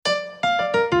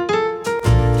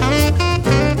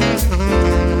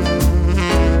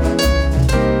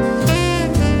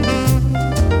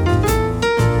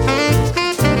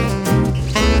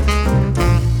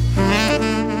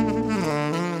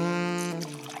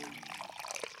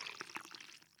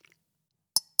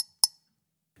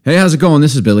Hey, how's it going?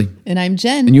 This is Billy. And I'm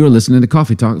Jen. And you are listening to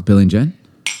Coffee Talk with Billy and Jen.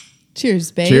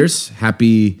 Cheers, babe. Cheers.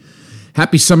 Happy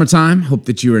summertime. Hope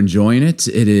that you're enjoying it.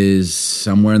 It is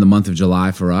somewhere in the month of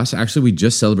July for us. Actually, we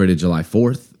just celebrated July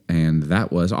 4th, and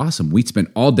that was awesome. We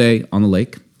spent all day on the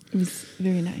lake. It was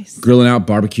very nice. Grilling out,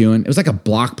 barbecuing. It was like a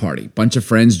block party. Bunch of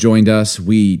friends joined us.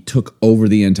 We took over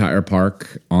the entire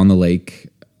park on the lake.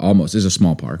 Almost. It's a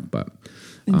small park, but...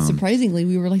 And surprisingly,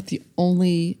 we were like the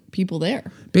only people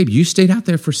there. Babe, you stayed out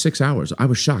there for 6 hours. I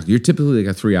was shocked. You're typically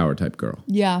like a 3-hour type girl.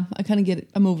 Yeah, I kind of get it.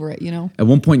 I'm over it, you know? At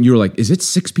one point, you were like, is it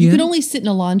 6 p.m.? You can only sit in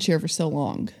a lawn chair for so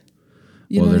long.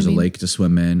 Well, there's a lake to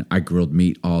swim in. I grilled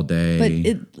meat all day.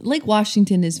 But Lake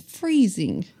Washington is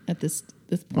freezing at this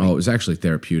point. Oh, it was actually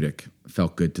therapeutic. It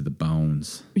felt good to the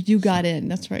bones. You got in.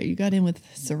 That's right. You got in with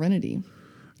serenity.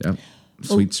 Yep.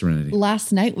 Sweet serenity.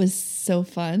 Last night was so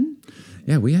fun.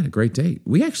 Yeah, we had a great date.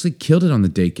 We actually killed it on the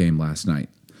date game last night.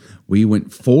 We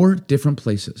went 4 different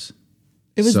places.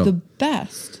 It was the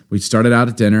best. We started out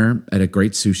at dinner at a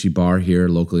great sushi bar here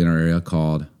locally in our area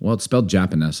called, well, it's spelled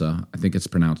Japanesa. I think it's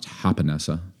pronounced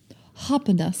Hapanesa.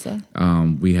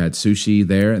 Hapanesa. We had sushi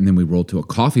there, and then we rolled to a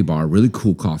coffee bar, really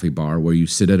cool coffee bar, where you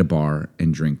sit at a bar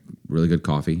and drink really good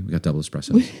coffee. We got double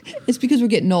espresso. It's because we're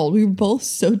getting old. We were both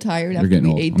so tired after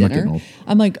we ate dinner.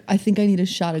 I'm like, I think I need a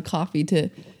shot of coffee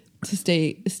to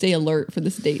stay alert for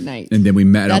this date night. And then we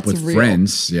met up with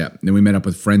friends. Yeah. Then we met up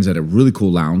with friends at a really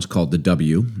cool lounge called the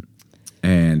W.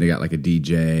 And they got like a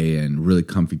DJ and really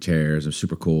comfy chairs. It was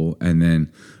super cool. And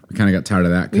then we kind of got tired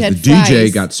of that because the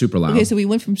DJ got super loud. Okay, so we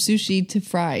went from sushi to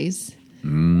fries.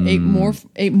 Ate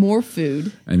more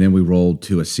food. And then we rolled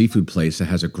to a seafood place that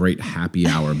has a great happy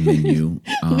hour menu.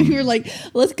 We were like,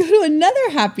 let's go to another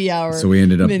happy hour. So we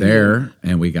ended up there,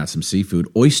 and we got some seafood.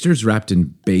 Oysters wrapped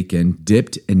in bacon,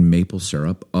 dipped in maple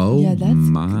syrup. Oh,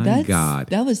 my God.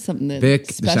 That was something that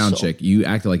Vic, special. the sound chick, you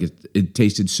acted like it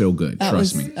tasted so good. That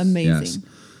Trust was me. amazing.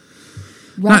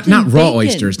 Yes. Not raw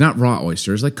oysters. Not raw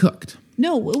oysters, like cooked.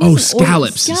 No,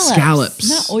 scallops.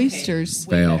 Not oysters.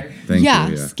 Fail. Thank you.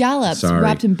 Yeah, scallops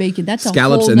wrapped in bacon. That's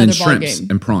scallops a whole and then nother shrimps ballgame.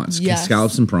 and prawns. Yes.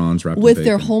 Scallops and prawns wrapped with in bacon.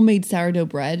 their homemade sourdough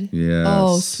bread. Yes.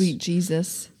 Oh, sweet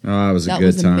Jesus. Oh, it was a good time. That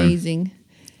was amazing.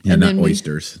 Yeah, and not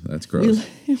oysters. That's gross.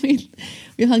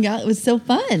 We hung out. It was so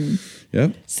fun.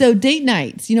 Yep. So date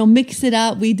nights, mix it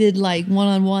up. We did like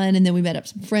one-on-one, and then we met up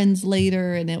some friends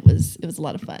later, and it was a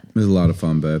lot of fun. It was a lot of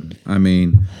fun, babe. I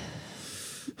mean,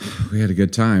 we had a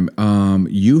good time.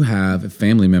 You have a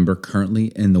family member currently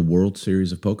in the World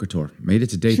Series of Poker Tour. Made it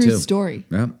to day 2. True story.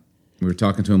 Yeah. We were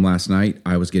talking to him last night.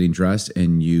 I was getting dressed,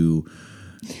 and you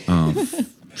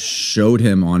showed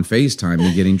him on FaceTime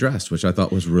me getting dressed, which I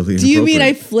thought was really inappropriate. Do you mean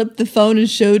I flipped the phone and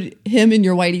showed him in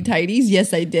your whitey tighties?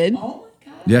 Yes, I did. Oh.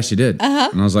 Yes, you did.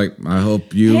 And I was like, I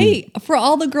hope you... Hey, for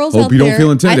all the girls hope out you there, don't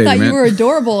feel intimidated, I thought man. you were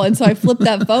adorable, and so I flipped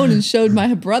that phone and showed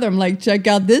my brother. I'm like, check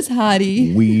out this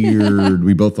hottie. Weird.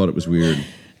 We both thought it was weird.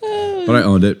 But I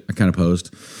owned it. I kind of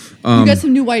posed. You got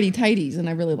some new whitey tighties, and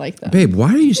I really like them. Babe,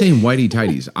 why are you saying whitey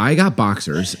tighties? I got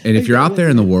boxers, and if you're out there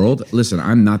in the world, listen,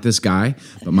 I'm not this guy,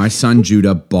 but my son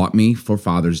Judah bought me for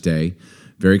Father's Day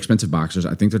very expensive boxers.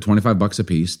 I think they're $25 a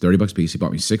piece, $30 a piece. He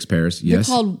bought me 6 pairs.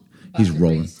 Yes, he's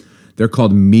rolling. They're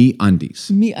called Me Undies.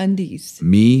 Me Undies.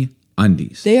 Me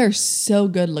Undies. They are so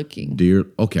good looking.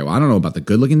 Okay, well, I don't know about the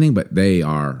good looking thing, but they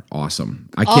are awesome.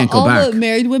 I can't go back. All the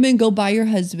married women, go buy your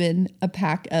husband a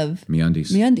pack of Me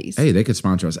Undies. Me Undies. Hey, they could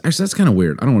sponsor us. Actually, that's kind of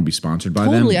weird. I don't want to be sponsored by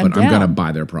them, but I'm going to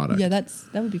buy their product. Yeah, that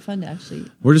would be fun to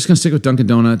actually. We're just going to stick with Dunkin'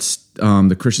 Donuts,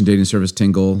 the Christian dating service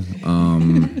Tingle. Oh,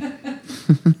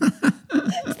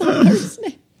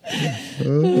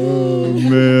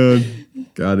 man.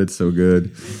 God, it's so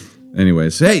good.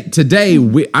 Anyways, hey, today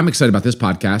I'm excited about this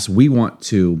podcast. We want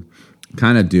to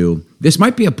kind of do, this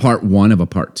might be a part 1 of a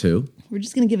part 2. We're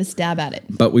just going to give a stab at it.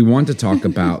 But we want to talk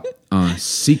about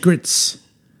secrets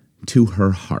to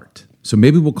her heart. So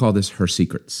maybe we'll call this Her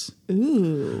Secrets.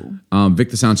 Ooh. Vic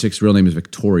the Sound Chick's real name is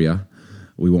Victoria.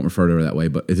 We won't refer to her that way,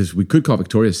 but we could call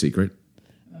Victoria's Secret.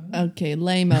 Okay,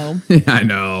 lame-o. I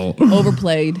know.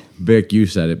 Overplayed. Vic, you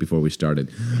said it before we started.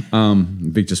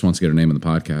 Vic just wants to get her name on the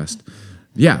podcast.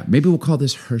 Yeah, maybe we'll call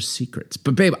this Her Secrets.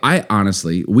 But babe,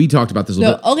 we talked about this a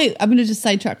little bit. Okay, I'm going to just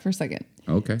sidetrack for a second.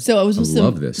 Okay. So I was with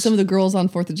some of the girls on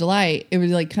 4th of July. It was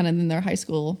like kind of in their high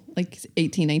school, like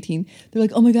 18, 19. They're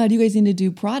like, oh my God, you guys need to do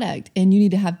product. And you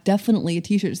need to have definitely a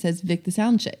t-shirt that says Vic the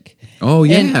Sound Chick. Oh,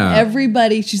 yeah.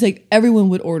 And she's like, everyone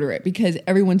would order it because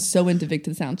everyone's so into Vic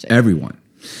the Sound Chick. Everyone.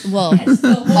 Well,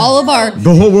 all of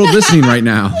the whole world listening right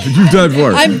now. You've done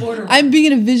it for. I'm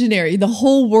being a visionary. The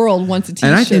whole world wants a t-shirt.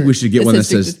 And I think we should get one that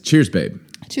says "Cheers, babe."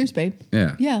 Cheers, babe.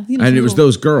 Yeah, yeah. And it was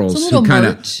those girls who kind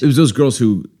of. It was those girls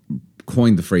who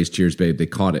coined the phrase "Cheers, babe." They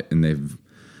caught it and they've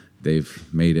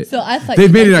made it. So I thought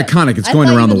they've made it that. iconic. It's I going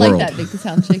thought around you the would world. Like that Vic the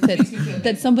Sound Chick.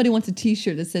 That somebody wants a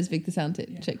T-shirt that says Vic the Sound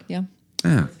Chick. Yeah.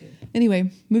 Yeah.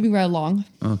 Anyway, moving right along.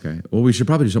 Okay. Well, we should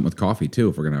probably do something with coffee too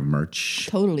if we're gonna have merch.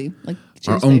 Totally. Like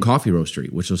Our cheers, own babe. coffee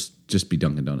roastery, which will just be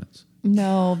Dunkin' Donuts.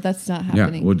 No, that's not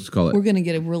happening. we'll just call it- We're gonna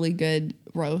get a really good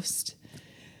roast.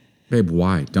 Babe,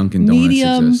 why? Dunkin' Donuts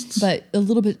Medium, exists. but a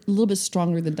little bit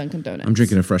stronger than Dunkin' Donuts. I'm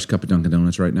drinking a fresh cup of Dunkin'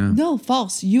 Donuts right now. No,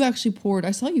 false. You actually poured.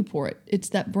 I saw you pour it. It's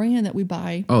that brand that we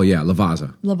buy, Oh yeah,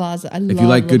 Lavazza. Lavazza. I If love you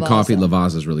like good Lavazza. coffee,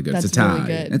 Lavazza is really good. It's That's really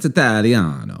Italian. good. It's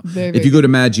Italiano. Very, if very you go to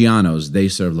Maggiano's, they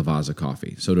serve Lavazza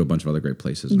coffee. So do a bunch of other great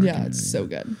places. in our Yeah, community. it's so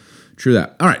good. True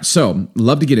that. All right, so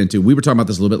love to get into. We were talking about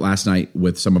this a little bit last night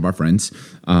with some of our friends,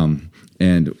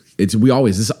 and this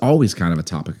is always kind of a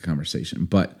topic of conversation.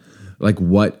 But like,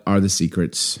 what are the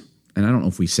secrets? And I don't know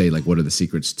if we say like, what are the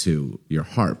secrets to your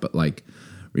heart, but like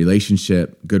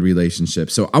relationship, good relationship.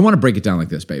 So I want to break it down like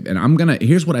this, babe. And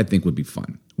here's what I think would be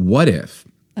fun. What if?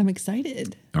 I'm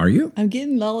excited. Are you? I'm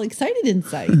getting all excited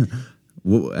inside.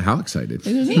 How excited?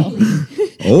 I don't know.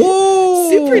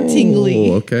 Oh, Super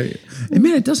tingly. Okay. And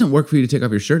man, it doesn't work for you to take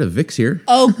off your shirt if Vic's here.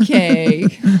 Okay.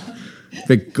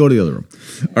 Vic, go to the other room.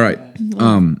 All right.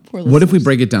 Poor What if we listeners.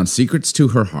 break it down? Secrets to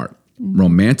her heart.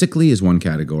 Romantically is one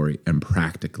category and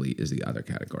practically is the other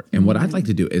category. And what I'd like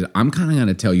to do is I'm kind of going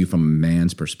to tell you from a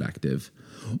man's perspective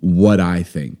what I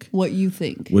think What you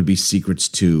think? would be secrets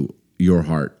to your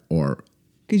heart or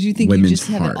Because you think you women's just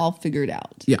have heart. it all figured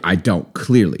out. yeah, I don't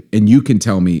clearly. And you can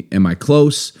tell me, am I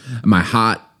close? Am I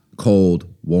hot, cold,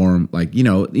 warm? Like, you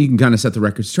can kind of set the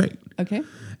record straight. Okay.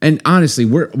 And honestly,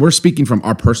 we're speaking from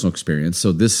our personal experience.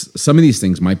 So some of these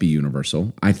things might be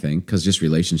universal, I think, because just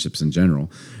relationships in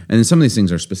general. And then some of these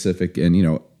things are specific, and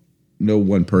no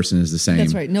one person is the same.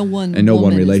 That's right. No one and no one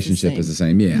woman is the relationship same. is the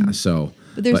same. Yeah. So,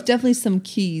 But there's definitely some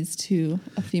keys to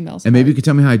a female's and maybe you heart. could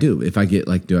tell me how I do. If I get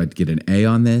do I get an A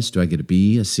on this? Do I get a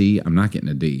B, a C? I'm not getting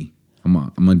a D. I'm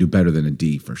gonna do better than a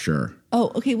D for sure.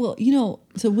 Oh, okay. Well,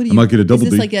 so what do you? might get a double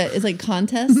Is this D. it's like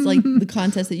contest, like the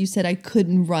contest that you said I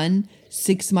couldn't run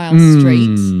 6 miles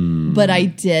straight, but I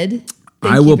did.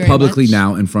 Thank I you will very publicly much.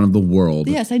 now, in front of the world,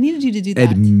 Yes, I needed you to do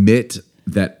that. admit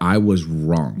that I was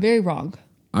wrong. Very wrong.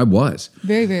 I was.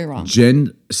 Very, very wrong.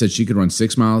 Jen said she could run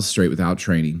 6 miles straight without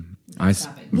training.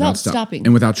 Without stopping.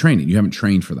 And without training. You haven't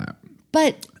trained for that.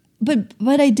 But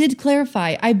I did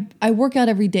clarify. I work out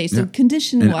every day, so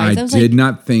condition And wise, I I was did like,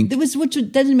 not think.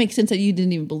 which doesn't make sense that you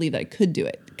didn't even believe that I could do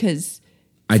it because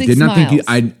I did not think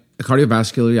you.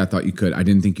 Cardiovascularly, I thought you could. I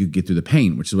didn't think you'd get through the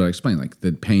pain, which is what I explained, like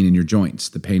the pain in your joints,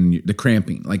 the pain in the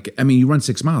cramping. Like, I mean, you run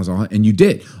 6 miles, and you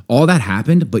did. All that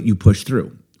happened, but you pushed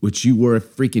through, which you were a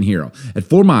freaking hero. At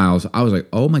 4 miles, I was like,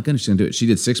 oh my goodness, she's gonna do it. She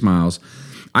did 6 miles.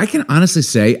 I can honestly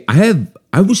say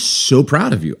I was so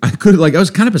proud of you. I was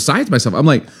kind of beside myself. I'm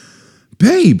like,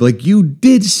 babe, like you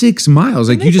did 6 miles.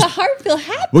 Like you makes just the heart feel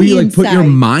happy. well, you like put your inside.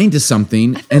 mind to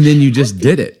something and then you just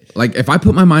did it. Like if I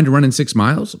put my mind to running 6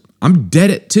 miles, I'm dead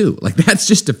at 2. Like that's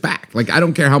just a fact. Like I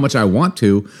don't care how much I want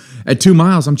to. At 2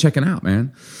 miles, I'm checking out,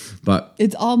 man. But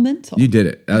It's all mental. you did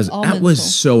it. That all was mental.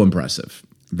 so impressive.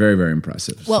 Very, very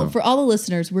impressive. Well, So, for all the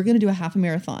listeners, we're going to do a half a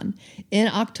marathon in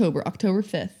October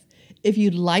 5th. If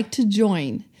you'd like to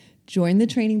join the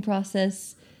training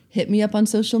process. Hit me up on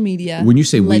social media. when you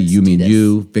say we, Let's you do mean this.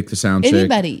 you, Vic the Sound Chick,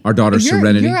 Anybody. our daughter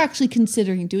Serenity. You're actually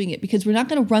considering doing it because we're not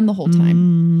going to run the whole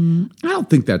time. I don't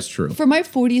think that's true. For my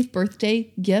 40th birthday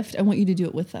gift, I want you to do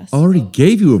it with us. I already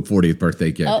gave you a 40th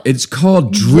birthday gift. Oh, It's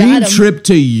called got Dream 'em. Trip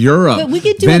to Europe. But we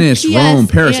could do a Venice, PS Rome,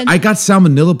 Paris. and- I got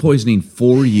salmonella poisoning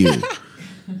for you.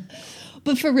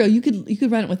 But for real, you could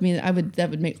run it with me, and that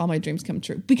would make all my dreams come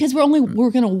true. Because we're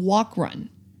going to walk run.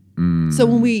 So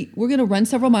when we're going to run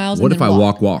several miles. What and if then I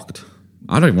walked?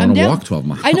 I don't even I'm want to down. walk 12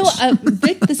 miles. I know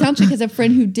Vic the Sound Chick has a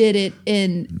friend who did it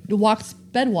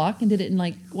bed walk and did it in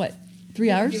like what 3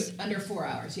 Do hours. it under 4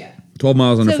 hours, yeah. 12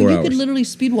 miles under So 4 you hours. could literally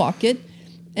speed walk it,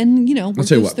 and work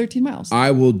tell you those what. 13 miles. I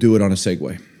will do it on a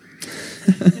Segway.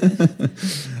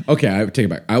 Okay, I take it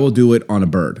back. I will do it on a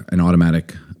Bird, an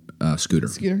automatic scooter.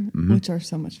 Scooter, which are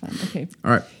so much fun. Okay.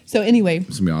 All right, So anyway, this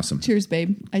is gonna be awesome. cheers,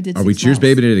 babe. I did. Are we 6 cheers,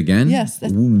 miles. baby, it again? Yes.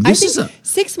 Ooh, I this think is a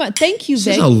 6 miles. Thank you, this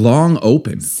Vic. is a long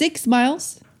open. 6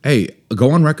 miles. Hey,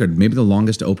 go on record. Maybe the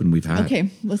longest open we've had.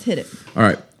 Okay, let's hit it. All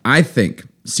right. I think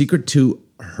secret to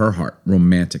her heart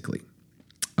romantically.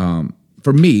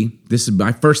 For me, this is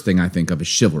my first thing I think of is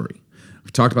chivalry.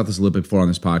 We've talked about this a little bit before on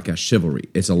this podcast. Chivalry.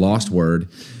 It's a lost word.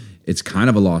 It's kind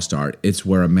of a lost art. It's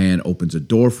where a man opens a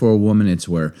door for a woman. It's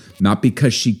where not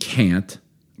because she can't,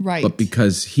 Right. but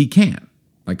because he can.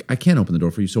 Like I can't open the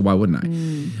door for you, so why wouldn't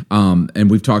I? And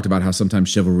we've talked about how sometimes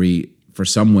chivalry for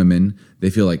some women,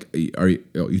 they feel like,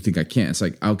 you think I can't? It's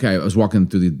like, okay, I was walking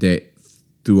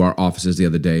through our offices the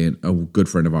other day, and a good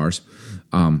friend of ours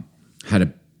had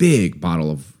a big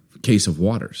case of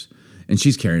waters, and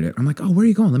she's carrying it. I'm like, oh, where are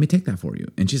you going? Let me take that for you.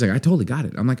 And she's like, I totally got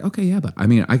it. I'm like, okay, yeah, but I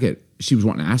mean, she was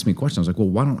wanting to ask me a question. I was like, well,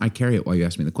 why don't I carry it while you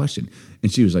ask me the question?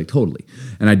 And she was like, totally.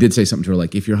 And I did say something to her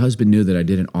like, if your husband knew that I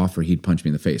didn't offer, he'd punch me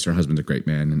in the face. Her husband's a great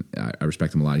man, and I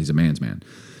respect him a lot. He's a man's man.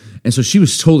 And so she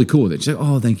was totally cool with it. She's like,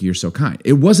 oh, thank you. You're so kind.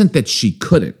 It wasn't that she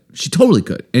couldn't. She totally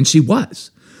could. And she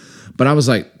was. But I was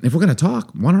like, if we're going to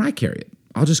talk, why don't I carry it?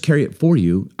 I'll just carry it for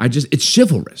you. It's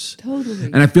chivalrous. Totally.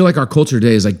 And I feel like our culture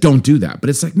today is like, don't do that.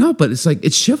 But it's like, no, but it's like,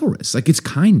 it's chivalrous. Like, it's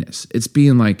kindness. It's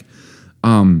being like,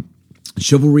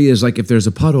 chivalry is like if there's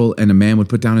a puddle and a man would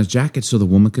put down his jacket so the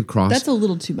woman could cross. That's a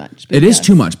little too much. It is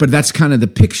too much, but that's kind of the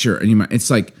picture. And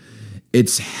it's like,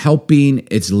 it's helping,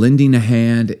 it's lending a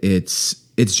hand, it's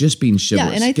just being chivalrous.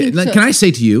 Yeah, and I think Can I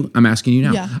say to you, I'm asking you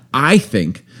now, Yeah. I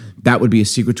think that would be a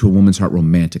secret to a woman's heart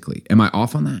romantically. Am I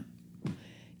off on that?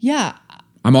 Yeah.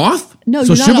 I'm off? No,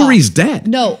 so you're not chivalry's off. dead.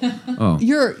 No. Oh.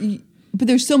 But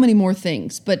there's so many more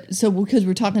things. But so because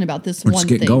we're talking about this We're one just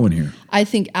getting thing, going here. I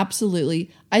think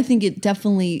absolutely. I think it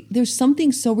definitely, there's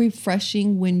something so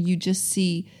refreshing when you just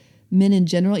see men in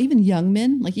general, even young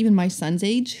men, like even my son's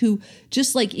age, who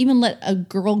just like even let a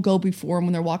girl go before them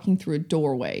when they're walking through a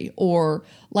doorway, or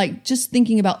like just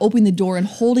thinking about opening the door and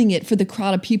holding it for the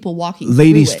crowd of people walking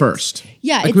Ladies through it. first.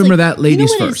 Yeah. Like, remember that? Ladies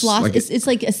what first. It's lost? Like it's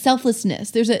like a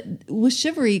selflessness. With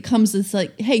chivalry comes this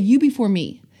like, hey, you before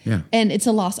me. Yeah. And it's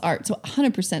a lost art. So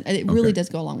 100%. It really does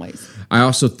go a long ways. I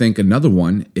also think another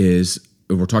one is,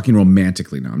 we're talking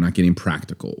romantically now. I'm not getting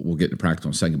practical. We'll get into practical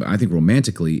in a second, but I think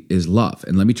romantically is love.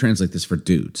 And let me translate this for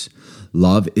dudes.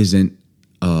 Love isn't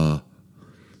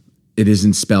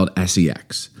spelled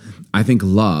sex. I think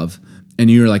love,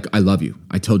 and you're like, I love you.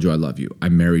 I told you I love you. I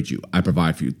married you. I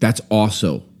provide for you. That's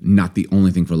also not the only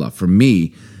thing for love. For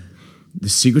me, the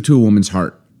secret to a woman's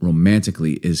heart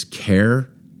romantically is care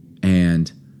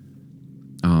and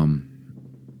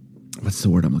what's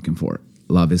the word I'm looking for?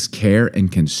 Love is care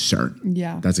and concern.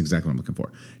 Yeah. That's exactly what I'm looking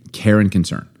for. Care and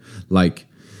concern. Like,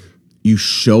 you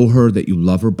show her that you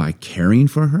love her by caring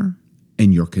for her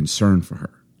and you're concerned for her.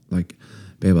 Like,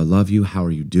 babe, I love you. How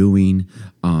are you doing?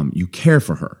 You care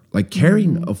for her. Like,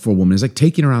 caring for a woman is like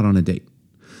taking her out on a date,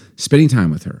 spending time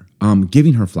with her,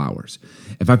 giving her flowers.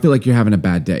 If I feel like you're having a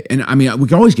bad day, and I mean, we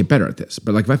can always get better at this,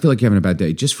 but like if I feel like you're having a bad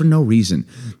day, just for no reason,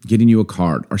 getting you a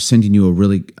card or sending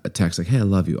you a text like, hey, I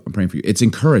love you. I'm praying for you. It's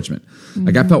encouragement.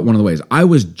 Like, I felt one of the ways. I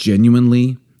was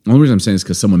genuinely, the only reason I'm saying this is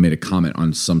because someone made a comment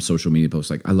on some social media post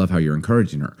like, I love how you're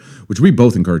encouraging her, which we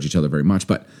both encourage each other very much,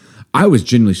 but I was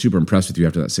genuinely super impressed with you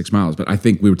after that 6 miles. But I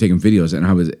think we were taking videos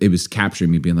and it was capturing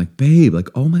me being like, babe, like,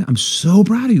 oh my, I'm so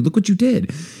proud of you. Look what you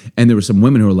did. And there were some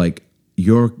women who were like,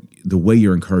 the way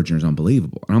you're encouraging her is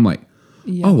unbelievable. And I'm like,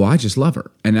 oh, well, I just love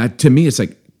her. And to me, it's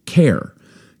like care,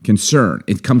 concern.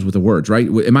 It comes with the words, right?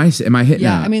 Am I hitting?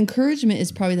 Yeah, I mean, encouragement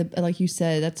is probably like you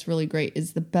said, that's really great.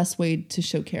 Is the best way to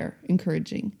show care,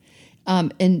 encouraging,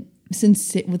 and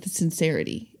with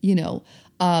sincerity.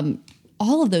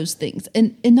 All of those things,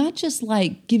 and not just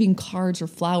like giving cards or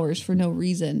flowers for no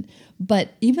reason,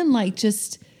 but even like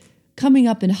just coming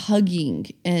up and hugging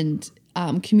and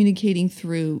communicating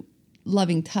through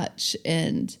loving touch.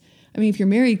 And I mean, if you're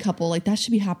a married couple, like that should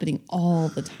be happening all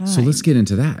the time. So let's get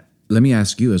into that. Let me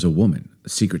ask you, as a woman, a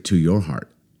secret to your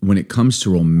heart when it comes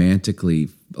to romantically,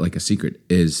 like a secret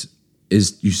is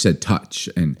you said touch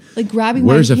and like grabbing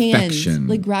where's my hand, affection?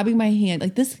 like grabbing my hand,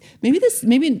 like this. Maybe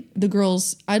the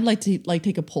girls. I'd like to like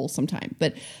take a poll sometime,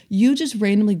 but you just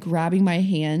randomly grabbing my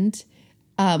hand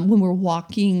when we're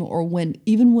walking, or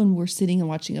even when we're sitting and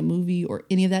watching a movie or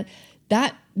any of that.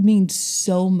 That means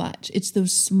so much. It's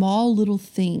those small little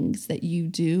things that you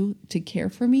do to care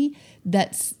for me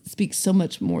that speaks so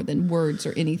much more than words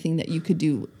or anything that you could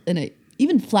do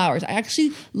even flowers. I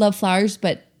actually love flowers,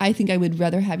 but I think I would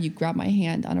rather have you grab my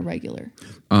hand on a regular.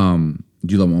 Do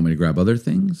you want me to grab other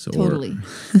things? Or? Totally.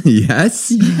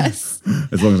 Yes? Yes.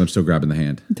 As long as I'm still grabbing the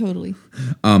hand. Totally.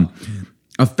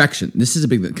 Affection. This is a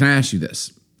big thing. Can I ask you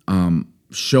this?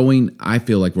 Showing, I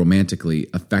feel like romantically,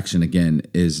 affection, again,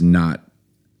 is not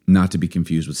to be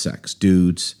confused with sex.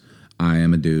 Dudes, I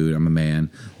am a dude, I'm a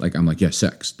man. Like, I'm like, yeah,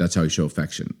 sex. That's how you show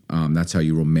affection. That's how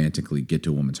you romantically get to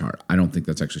a woman's heart. I don't think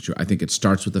that's actually true. I think it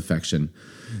starts with affection.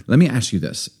 Let me ask you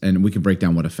this, and we can break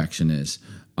down what affection is.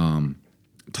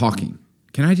 Talking.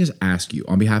 Can I just ask you,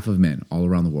 on behalf of men all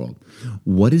around the world,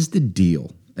 what is the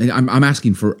deal? And I'm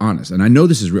asking for honest, and I know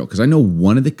this is real, because I know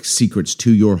one of the secrets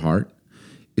to your heart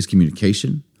is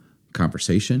communication,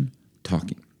 conversation,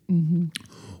 talking. Mm-hmm.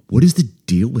 What is the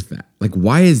deal with that? Like,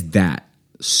 why is that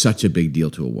such a big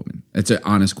deal to a woman? It's an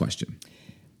honest question.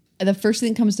 The first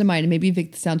thing that comes to mind, and maybe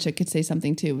Vic the sound check could say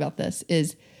something too about this,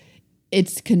 is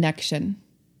it's connection.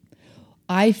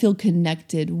 I feel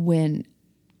connected when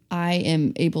I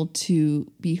am able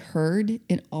to be heard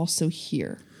and also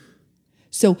hear.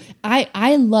 So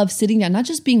I love sitting down, not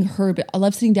just being heard, but I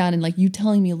love sitting down and like you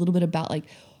telling me a little bit about like,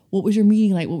 what was your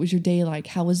meeting like? What was your day like?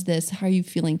 How was this? How are you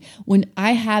feeling? When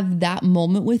I have that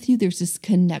moment with you, there's this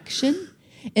connection,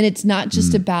 and it's not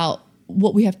just about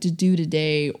what we have to do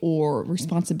today or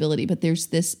responsibility, but there's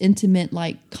this intimate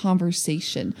like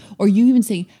conversation, or you even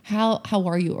saying, how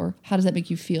are you? Or how does that make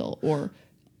you feel? Or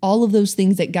all of those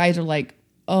things that guys are like,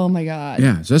 oh my God.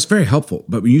 Yeah, so that's very helpful.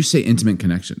 But when you say intimate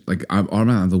connection, like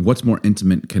what's more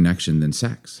intimate connection than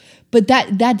sex? But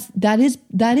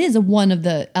that is one of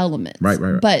the elements.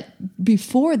 Right. But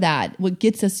before that, what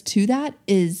gets us to that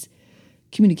is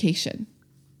communication.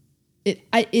 It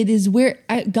is where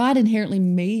God inherently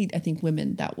made, I think,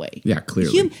 women that way. Yeah,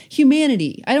 clearly.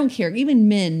 Humanity, I don't care. Even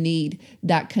men need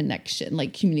that connection,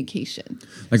 like communication.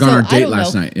 Like on our date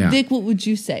last night, yeah. Vic, what would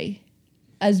you say?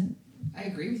 I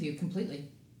agree with you completely.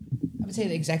 I would say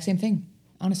the exact same thing,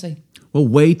 honestly. Well,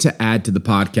 way to add to the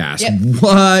podcast. Yep.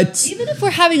 What? Even if we're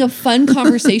having a fun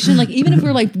conversation, like even if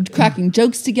we're like cracking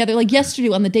jokes together, like yesterday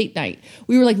on the date night,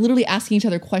 we were like literally asking each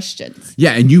other questions.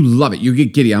 Yeah, and you love it. You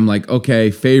get giddy. I'm like, okay,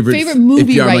 favorite movie if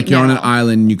you're, right like, you're on an now.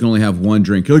 island and you can only have one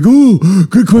drink. You're like, ooh,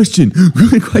 good question.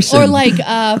 Good question. Or like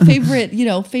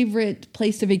favorite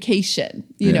place to vacation,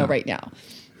 right now.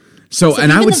 So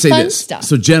and I even would the say fun this. stuff.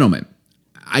 So gentlemen,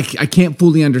 I can't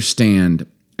fully understand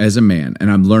as a man,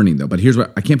 and I'm learning though, but here's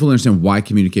what I can't fully understand why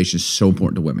communication is so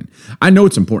important to women. I know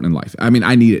it's important in life. I mean,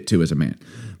 I need it too as a man.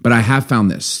 But I have found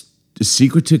this. The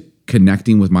secret to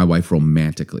connecting with my wife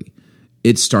romantically,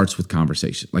 it starts with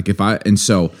conversation. Like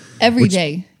Every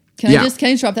day. Can I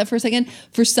interrupt that for a second?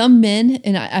 For some men,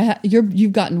 and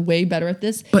you've gotten way better at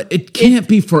this. But it can't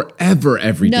be forever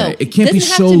every day. It can't be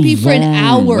so have to be for an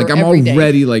long. hour. Like I'm every day.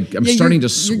 already like I'm starting to You're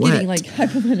sweat. getting like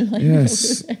hyperventilating.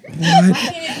 Yes. Why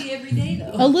can't it be every day,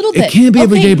 though? A little bit. It can't be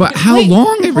every Okay, day, but how wait,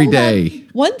 long every hold on. day?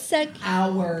 1 sec.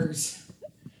 Hours.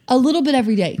 A little bit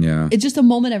every day. Yeah. It's just a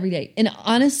moment every day. And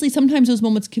honestly, sometimes those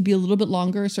moments could be a little bit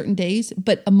longer certain days,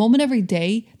 but a moment every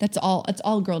day, that's all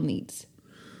a girl needs.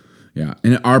 Yeah.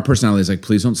 And our personality is like,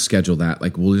 please don't schedule that.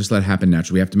 Like, we'll just let it happen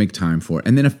naturally. We have to make time for it.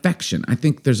 And then affection. I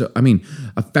think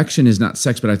affection is not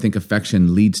sex, but I think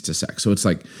affection leads to sex. So it's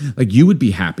like you would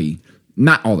be happy,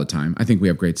 not all the time. I think we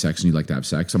have great sex and you like to have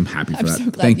sex. I'm happy for that. So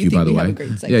glad Thank you, by the we way. have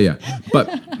great sex. Yeah.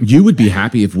 But you would be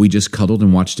happy if we just cuddled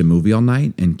and watched a movie all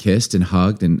night and kissed and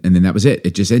hugged and then that was it.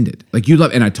 It just ended. Like you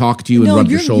love, and I talked to you and rubbed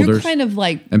your shoulders. You're kind of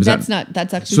like, And that's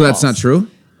actually So that's not true?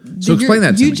 So explain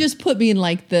that to me. You just put me in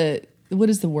like what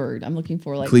is the word I'm looking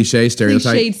for? Like Cliche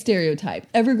stereotype? Cliched stereotype.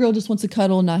 Every girl just wants to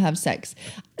cuddle and not have sex.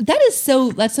 That's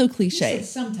so cliche.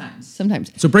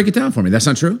 Sometimes. So break it down for me. That's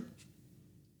not true?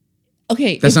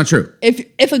 Okay. That's not true.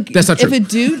 That's not true. If a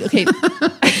dude, okay.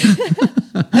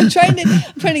 I'm trying to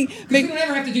We make don't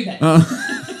ever have to do that.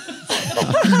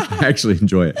 I actually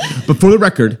enjoy it. But for the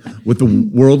record, with the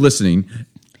world listening,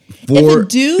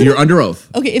 you're under oath.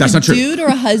 Okay, if that's a not true. dude or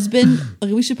a husband,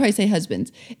 okay, we should probably say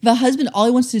husbands. If a husband, all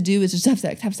he wants to do is just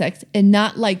have sex, and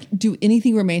not like do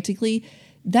anything romantically,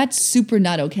 that's super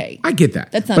not okay. I get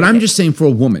that. That's not but okay. I'm just saying for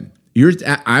a woman,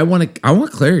 I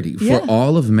want clarity for Yeah.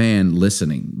 all of man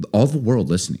listening, all the world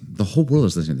listening. The whole world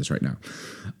is listening to this right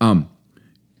now.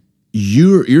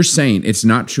 You're saying it's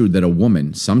not true that a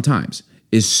woman sometimes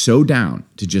is so down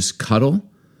to just cuddle,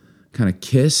 kind of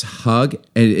kiss, hug,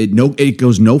 and it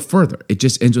goes no further. It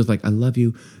just ends with like, I love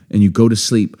you, and you go to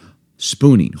sleep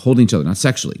spooning, holding each other, not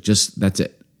sexually, just that's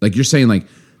it. Like you're saying like,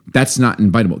 that's not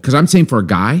invitable. Because I'm saying for a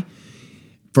guy,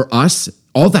 for us,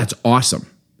 all that's awesome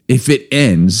if it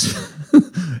ends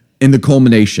in the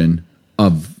culmination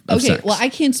of sex. Well, I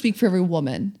can't speak for every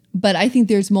woman, but I think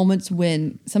there's moments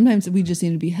when sometimes we just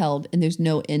need to be held and there's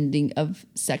no ending of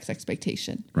sex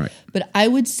expectation. Right. But I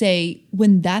would say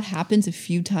when that happens a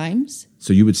few times,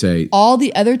 So you would say, all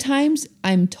the other times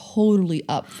I'm totally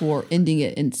up for ending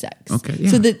it in sex. Okay,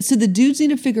 yeah. So the dudes need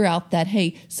to figure out that,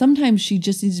 hey, sometimes she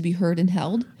just needs to be heard and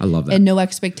held. I love that. And no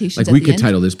expectations like at we the could end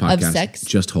title this of podcast, sex.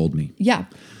 Just Hold Me. Yeah.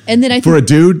 And then I For think a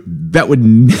dude, that would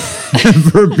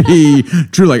never be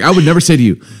true. Like I would never say to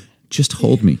you, just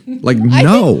hold me. Like,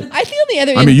 no. I think on the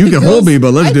other end, I mean, you the can hold me,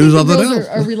 but let's I do think the something girls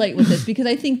else. Are relate with this because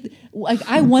I think like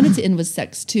I wanted to end with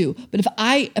sex too, but if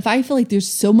I feel like there's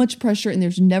so much pressure and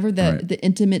there's never the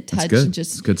intimate touch good. and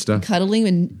just It's good stuff. cuddling,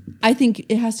 and I think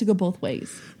it has to go both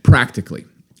ways. Practically,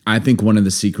 I think one of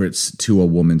the secrets to a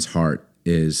woman's heart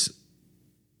is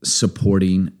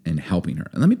supporting and helping her.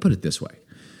 And let me put it this way.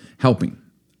 Helping.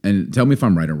 and tell me if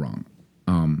I'm right or wrong.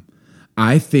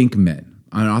 I think men,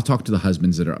 and I'll talk to the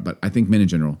husbands that are, but I think men in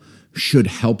general should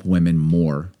help women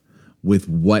more with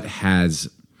what has,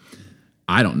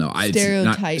 I don't know,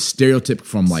 stereotype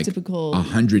from like typical,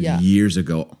 100 years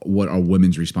ago. What are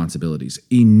women's responsibilities?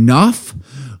 Enough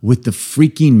with the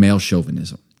freaking male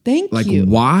chauvinism. Thank you. Like,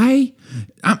 why?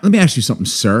 Let me ask you something,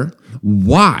 sir.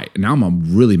 Why? Now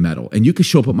I'm really metal, and you can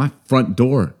show up at my front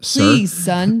door, sir. Please,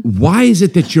 son. Why is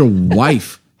it that your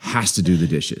wife has to do the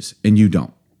dishes and you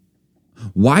don't?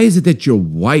 Why is it that your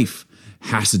wife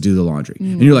has to do the laundry?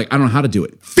 And you're like, I don't know how to do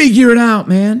it. Figure it out,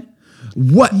 man.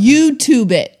 What?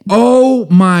 YouTube it. Oh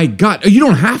my God. You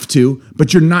don't have to,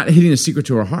 but you're not hitting a secret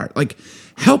to her heart. Like,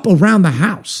 help around the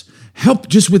house. Help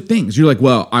just with things. You're like,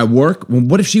 well, I work. Well,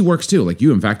 what if she works too? Like,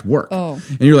 you, in fact, work. Oh.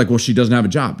 And you're like, well, she doesn't have a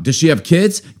job. Does she have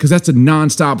kids? Because that's a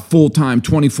nonstop, full-time,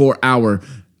 24-hour,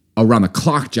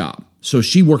 around-the-clock job. So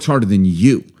she works harder than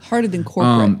you. Harder than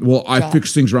corporate. Well, I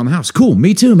fix things around the house. Cool.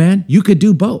 Me too, man. You could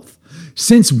do both.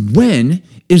 Since when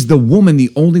is the woman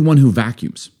the only one who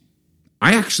vacuums?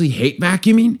 I actually hate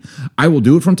vacuuming. I will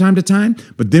do it from time to time,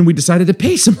 but then we decided to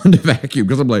pay someone to vacuum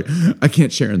because I'm like, I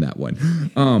can't share in that one.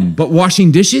 But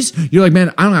washing dishes, you're like,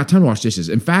 man, I don't have time to wash dishes.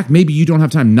 In fact, maybe you don't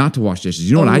have time not to wash dishes.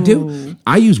 You know what I do?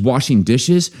 I use washing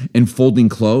dishes and folding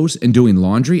clothes and doing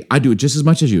laundry. I do it just as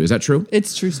much as you. Is that true?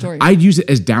 It's a true story. I use it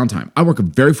as downtime. I work a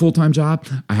very full-time job.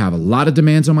 I have a lot of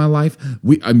demands on my life.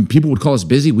 People would call us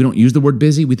busy. We don't use the word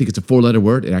busy. We think it's a 4-letter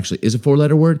word. It actually is a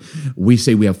 4-letter word. We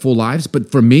say we have full lives.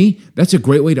 But for me, that's a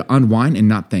great way to unwind and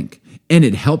not think. And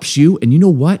it helps you. And you know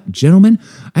what, gentlemen?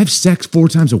 I have sex 4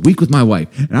 times a week with my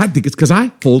wife. And I think it's because I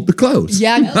fold the clothes.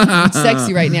 Yeah, it's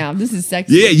sexy right now. This is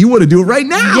sexy. Yeah, you want to do it right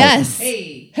now. Yes.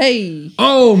 Hey.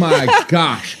 Oh my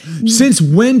gosh. Since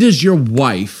when does your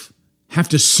wife have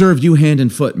to serve you hand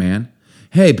and foot, man?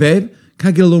 Hey, babe, can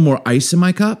I get a little more ice in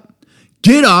my cup?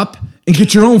 Get up and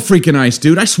get your own freaking ice,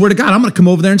 dude. I swear to God, I'm going to come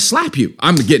over there and slap you.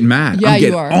 I'm getting mad. Yeah, I'm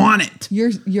getting you are. on it.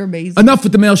 You're amazing. Enough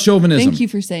with the male chauvinism. Thank you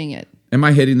for saying it. Am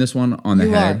I hitting this one on the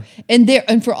You head? are. And there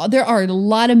are a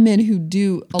lot of men who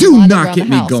do a Do lot not around get the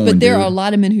me house, going, but there dude. are a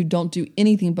lot of men who don't do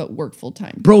anything but work full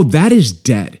time. Bro, that is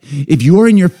dead. If you're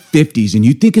in your 50s and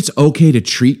you think it's okay to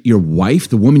treat your wife,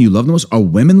 the woman you love the most, are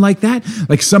women like that?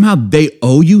 Like somehow they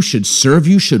owe you, should serve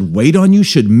you, should wait on you,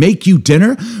 should make you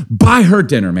dinner? Buy her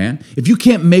dinner, man. If you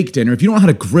can't make dinner, if you don't know how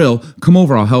to grill, come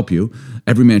over, I'll help you.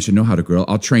 Every man should know how to grill.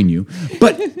 I'll train you.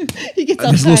 But He gets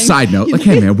all there's a little side note. Like,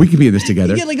 hey, man, we could be in this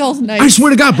together. You get like all nice. I swear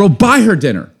to God, bro, buy her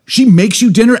dinner. She makes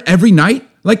you dinner every night.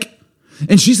 Like,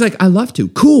 and she's like, I love to.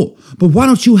 Cool. But why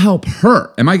don't you help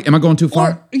her? Am I going too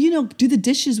far? Or, do the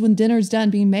dishes when dinner's done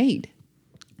being made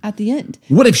at the end.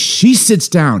 What if she sits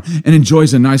down and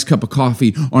enjoys a nice cup of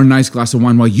coffee or a nice glass of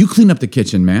wine while you clean up the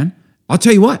kitchen, man? I'll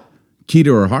tell you what, key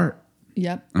to her heart.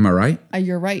 Yep. Am I right?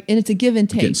 You're right. And it's a give and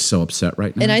I'm getting take. so upset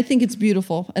right now. And I think it's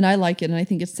beautiful. And I like it. And I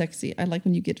think it's sexy. I like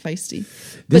when you get feisty.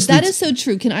 This But that leads- is so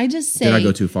true. Can I just say... Did I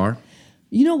go too far?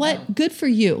 You know what? Good for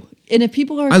you. And if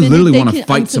people are I offended, literally they wanna can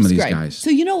fight some of these unsubscribe. guys. So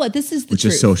you know what? This is the Which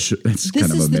truth. is so, it's This kind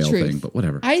of is a the male truth. thing, but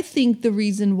whatever. I think the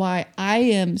reason why I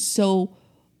am so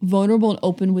vulnerable and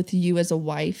open with you as a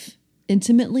wife,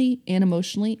 intimately and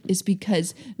emotionally, is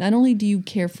because not only do you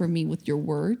care for me with your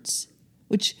words,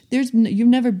 which you've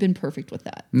never been perfect with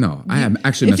that. No, I am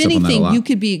actually messed If up on that a anything, lot. you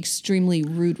could be extremely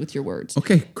rude with your words.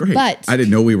 Okay, great. But- I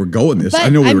didn't know we were going this. But I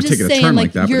know we I'm were just taking saying, a turn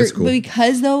like that, but it's cool.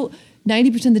 Because though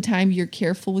 90% of the time you're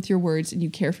careful with your words and you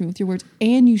care for me with your words,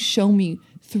 and you show me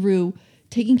through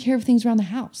taking care of things around the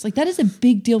house. Like that is a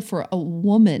big deal for a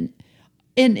woman,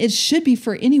 and it should be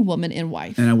for any woman and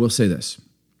wife. And I will say this: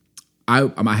 I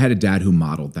had a dad who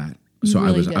modeled that, so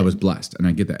really I was blessed, and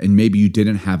I get that. And maybe you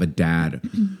didn't have a dad,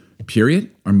 period,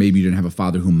 or maybe you didn't have a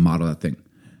father who modeled that thing.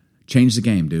 Change the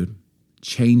game, dude.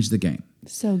 Change the game.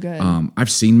 So good. I've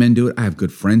seen men do it. I have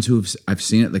good friends I've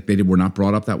seen it. Like were not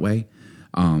brought up that way.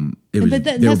 They were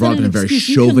that's brought not up in an a very excuse.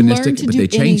 You can chauvinistic, learn to but do they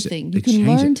changed anything. it. You They can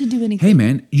changed learn it. to do anything. Hey,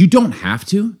 man, you don't have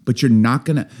to, but you're not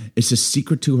gonna. It's a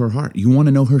secret to her heart. You want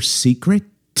to know her secret?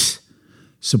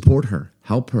 Support her,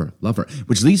 help her, love her.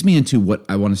 Which leads me into what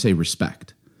I want to say: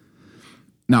 respect.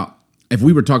 Now, if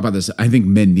we were talking about this, I think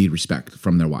men need respect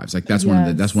from their wives. Like that's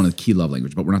Yes. that's one of the key love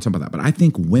language. But we're not talking about that. But I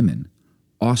think women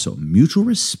also mutual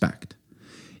respect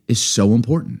is so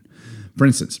important. For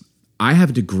instance, I have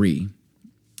a degree.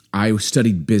 I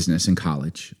studied business in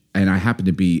college, and I happen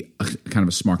to be kind of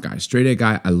a smart guy, straight A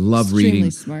guy. I love Extremely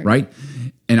reading, smart. right?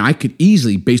 And I could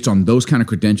easily, based on those kind of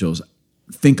credentials,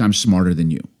 think I'm smarter than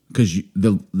you because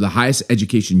the highest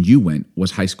education you went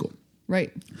was high school.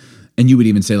 Right. And you would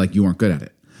even say like you weren't good at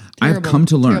it. I've Terrible. come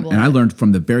to learn, Terrible and at I it. learned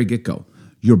from the very get-go,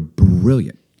 you're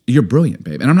brilliant. You're brilliant,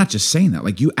 babe. And I'm not just saying that.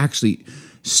 Like you actually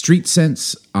street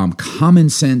sense, common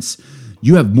sense.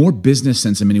 You have more business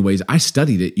sense in many ways. I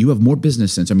studied it. You have more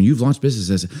business sense. I mean, you've launched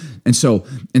businesses. And so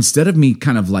instead of me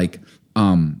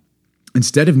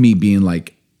being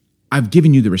like, I've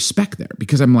given you the respect there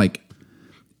because I'm like,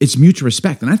 it's mutual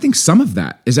respect. And I think some of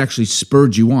that is actually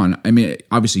spurred you on. I mean,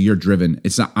 obviously you're driven.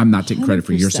 I'm not taking credit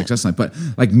for your 100%. success line, but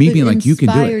like me being like, you can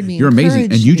do inspired it. me, You're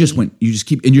amazing. And you just encouraged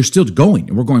keep, and you're still going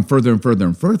and we're going further and further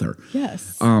and further.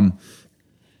 Yes.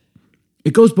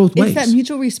 It goes both ways. It's that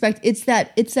mutual respect. It's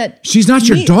that. She's not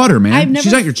your daughter, man. I've never,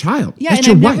 She's not your child. Yeah, That's and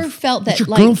your I've wife. never felt that That's your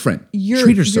like girlfriend.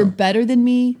 Treat her so. You're better than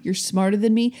me. You're smarter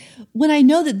than me. When I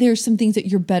know that there's some things that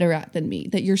you're better at than me,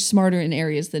 that you're smarter in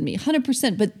areas than me,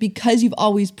 100%. But because you've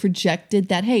always projected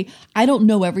that, hey, I don't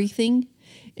know everything,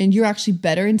 and you're actually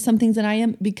better in some things than I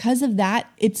am. Because of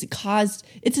that, it's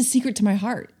a secret to my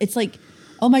heart. It's like,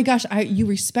 oh my gosh, you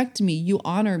respect me, you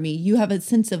honor me, you have a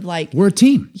sense of like, we're a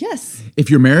team. Yes. If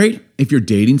you're married, if you're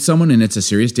dating someone and it's a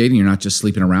serious dating, you're not just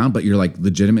sleeping around, but you're like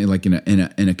legitimately like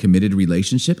in a committed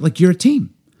relationship, like you're a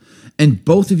team. And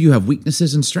both of you have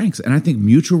weaknesses and strengths. And I think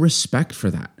mutual respect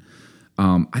for that.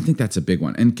 I think that's a big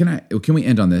one. And can we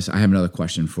end on this? I have another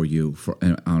question for you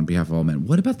on behalf of all men.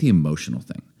 What about the emotional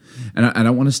thing? And I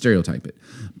don't want to stereotype it,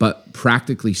 but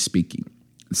practically speaking,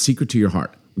 secret to your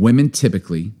heart, women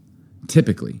typically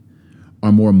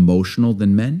are more emotional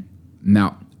than men.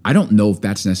 Now, I don't know if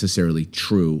that's necessarily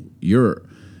true. You're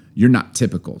not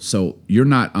typical. So you're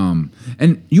not,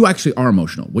 and you actually are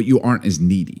emotional. What you aren't is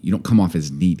needy. You don't come off as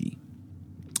needy.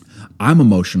 I'm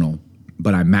emotional,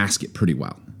 but I mask it pretty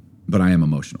well. But I am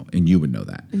emotional, and you would know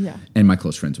that. Yeah. And my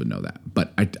close friends would know that.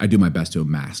 But I do my best to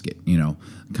mask it, you know,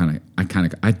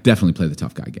 I definitely play the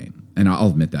tough guy game. And I'll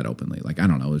admit that openly. Like, I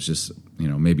don't know, it's just, you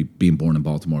know, maybe being born in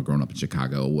Baltimore, growing up in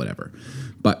Chicago, whatever.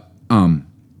 But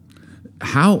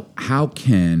how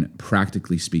can,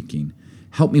 practically speaking,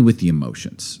 help me with the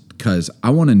emotions? Because I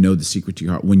want to know the secret to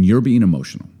your heart. When you're being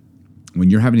emotional, when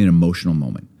you're having an emotional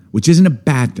moment, which isn't a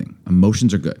bad thing.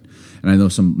 Emotions are good. And I know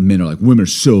some men are like, women are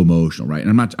so emotional, right?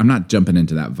 And I'm not jumping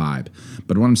into that vibe.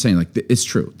 But what I'm saying, like, it's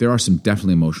true. There are some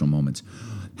definitely emotional moments.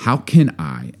 How can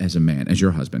I, as a man, as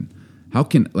your husband,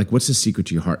 what's the secret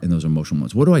to your heart in those emotional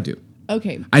moments? What do I do?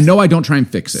 Okay. I know I don't try and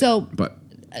fix it. So, but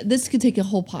this could take a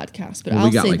whole podcast, but well, I'll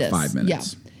we got say like this. 5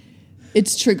 minutes. Yeah.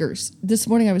 It's triggers. This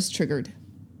morning I was triggered.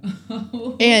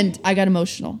 And I got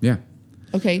emotional. Yeah.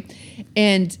 Okay.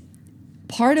 And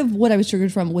part of what I was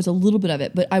triggered from was a little bit of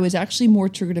it, but I was actually more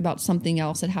triggered about something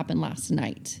else that happened last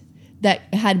night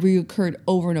that had reoccurred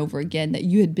over and over again that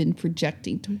you had been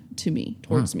projecting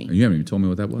towards me. You haven't even told me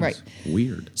what that was. Right.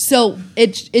 Weird. So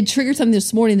it triggered something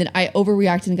this morning that I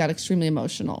overreacted and got extremely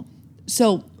emotional.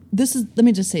 So let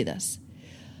me just say this.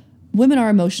 Women are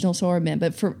emotional, so are men.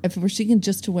 But if we're speaking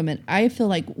just to women, I feel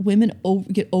like women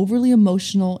get overly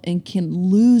emotional and can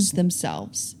lose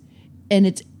themselves.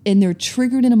 And they're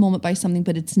triggered in a moment by something,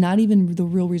 but it's not even the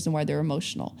real reason why they're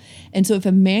emotional. And so if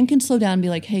a man can slow down and be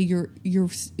like, hey, you're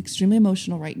extremely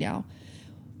emotional right now.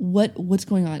 What's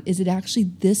going on? Is it actually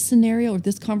this scenario or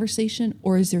this conversation?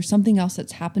 Or is there something else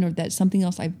that's happened or that's something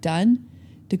else I've done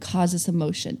to cause this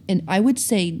emotion? And I would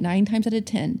say 9 times out of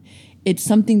 10, it's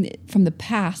something from the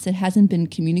past that hasn't been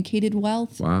communicated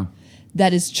well. Wow.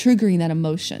 That is triggering that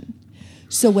emotion.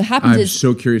 So what happens I'm is...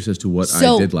 so curious as to what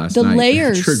I did last night. The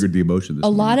layers... triggered the emotion this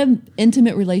morning. A lot of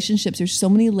intimate relationships, there's so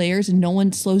many layers and no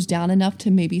one slows down enough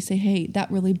to maybe say, hey, that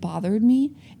really bothered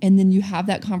me. And then you have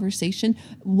that conversation.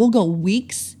 We'll go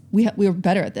weeks. We are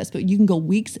better at this, but you can go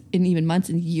weeks and even months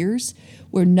and years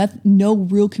where no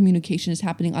real communication is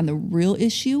happening on the real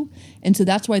issue. And so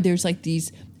that's why there's like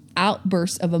these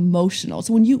outbursts of emotional.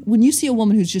 So when you see a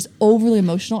woman who's just overly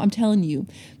emotional, I'm telling you,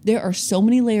 there are so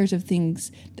many layers of things.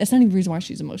 That's not even the reason why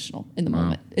she's emotional in the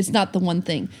moment. It's not the one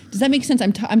thing. Does that make sense?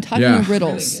 I'm talking in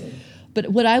riddles. Really, but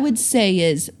what I would say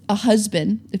is a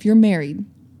husband, if you're married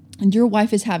and your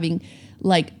wife is having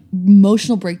like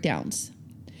emotional breakdowns,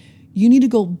 you need to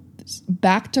go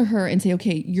back to her and say,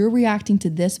 okay, you're reacting to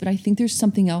this, but I think there's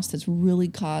something else that's really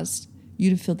caused you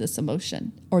to feel this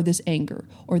emotion or this anger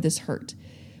or this hurt.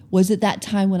 Was it that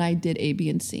time when I did A, B,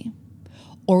 and C?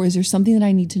 Or is there something that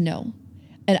I need to know?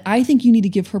 And I think you need to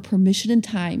give her permission and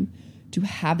time to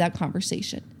have that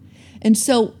conversation. And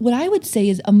so what I would say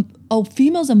is a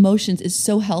female's emotions is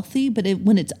so healthy, but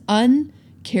when it's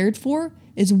uncared for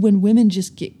is when women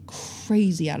just get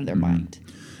crazy out of their mind.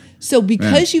 So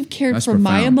because you've cared for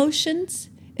my emotions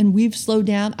and we've slowed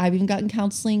down, I've even gotten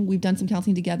counseling. We've done some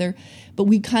counseling together, but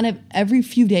we kind of every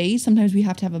few days, sometimes we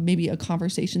have to have maybe a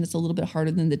conversation that's a little bit harder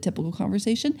than the typical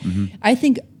conversation. Mm-hmm. I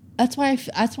think that's why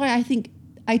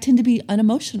I I tend to be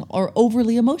unemotional or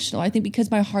overly emotional. I think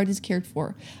because my heart is cared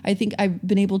for. I think I've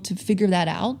been able to figure that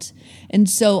out. And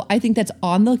so I think that's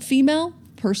on the female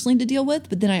personally to deal with.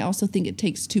 But then I also think it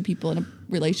takes two people in a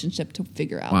relationship to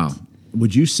figure out. Wow.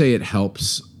 Would you say it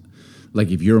helps, like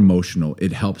if you're emotional,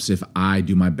 it helps if I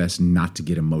do my best not to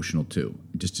get emotional too,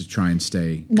 just to try and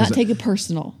stay. Not take it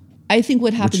personal. I think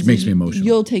what happens makes is me emotional.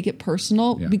 You'll take it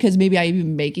personal because maybe I'm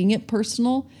even making it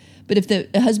personal. But if the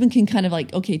husband can kind of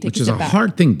like, okay, take Which a is step a back.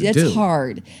 hard thing to do. That's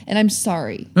hard. And I'm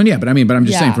sorry. No, yeah, but I'm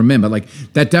just saying Yeah. for men, but like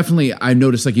that definitely, I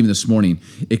noticed like even this morning,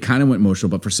 it kind of went emotional,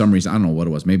 but for some reason, I don't know what it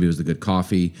was. Maybe it was the good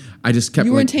coffee. I just kept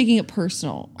You like, weren't taking it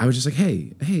personal. I was just like,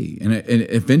 hey. And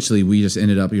eventually we just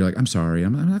ended up, you're like, I'm sorry.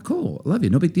 I'm not cool. I love you.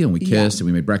 No big deal. And we kissed and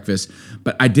we made breakfast,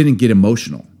 but I didn't get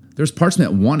emotional. There's parts of me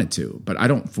that wanted to, but I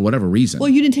don't, for whatever reason. Well,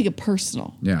 you didn't take it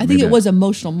personal. Yeah, I think maybe it was an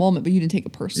emotional moment, but you didn't take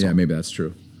it personal. Yeah, maybe that's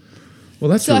true. Well,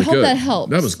 that's So really I hope good. that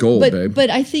helps. That was gold, babe. But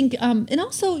I think, and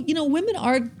also,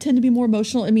 women tend to be more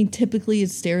emotional. I mean, typically,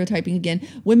 it's stereotyping again.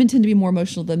 Women tend to be more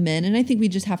emotional than men, and I think we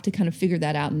just have to kind of figure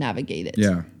that out and navigate it.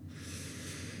 Yeah.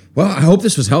 Well, I hope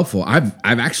this was helpful. I've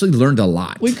actually learned a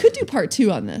lot. We could do part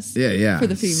 2 on this. Yeah. For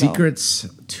the female. Secrets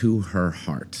to her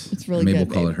heart. It's really Maybe good,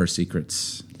 we'll call babe. it Her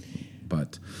Secrets.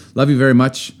 But love you very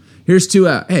much. Here's to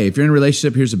hey, if you're in a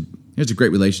relationship, here's a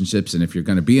great relationships, and if you're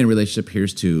going to be in a relationship,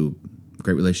 here's to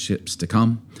great relationships to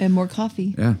come. And more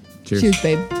coffee. Yeah. Cheers. Cheers,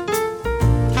 babe.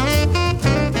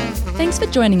 Thanks for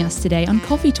joining us today on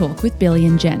Coffee Talk with Billy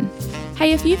and Jen.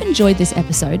 Hey, if you've enjoyed this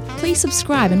episode, please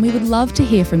subscribe and we would love to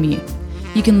hear from you.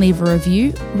 You can leave a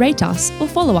review, rate us, or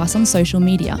follow us on social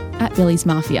media @Billy's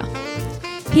Mafia.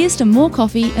 Here's to more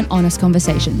coffee and honest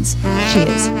conversations.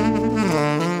 Cheers.